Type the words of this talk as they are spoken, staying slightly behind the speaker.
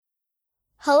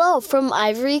Hello from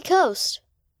Ivory Coast.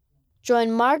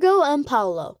 Join Margot and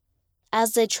Paolo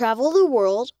as they travel the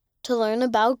world to learn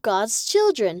about God's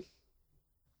children.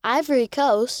 Ivory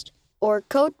Coast, or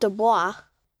Côte d'Ivoire,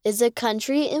 is a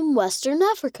country in Western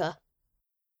Africa.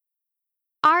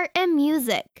 Art and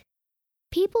music.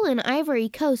 People in Ivory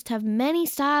Coast have many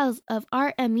styles of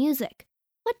art and music.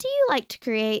 What do you like to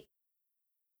create?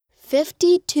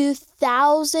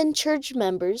 52,000 church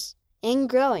members and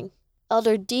growing.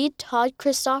 Elder D. Todd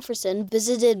Christofferson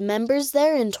visited members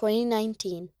there in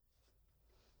 2019.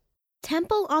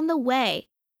 Temple on the way.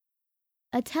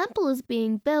 A temple is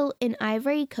being built in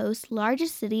Ivory Coast's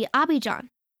largest city, Abidjan.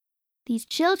 These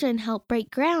children help break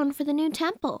ground for the new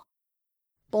temple.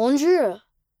 Bonjour.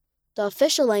 The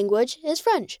official language is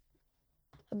French.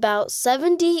 About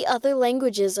 70 other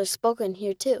languages are spoken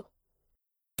here too.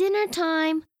 Dinner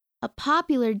time. A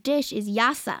popular dish is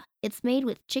yassa. It's made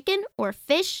with chicken or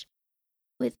fish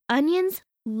with onions,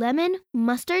 lemon,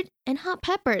 mustard, and hot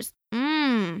peppers.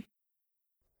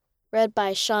 Read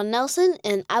by Sean Nelson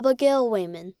and Abigail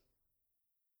Wayman.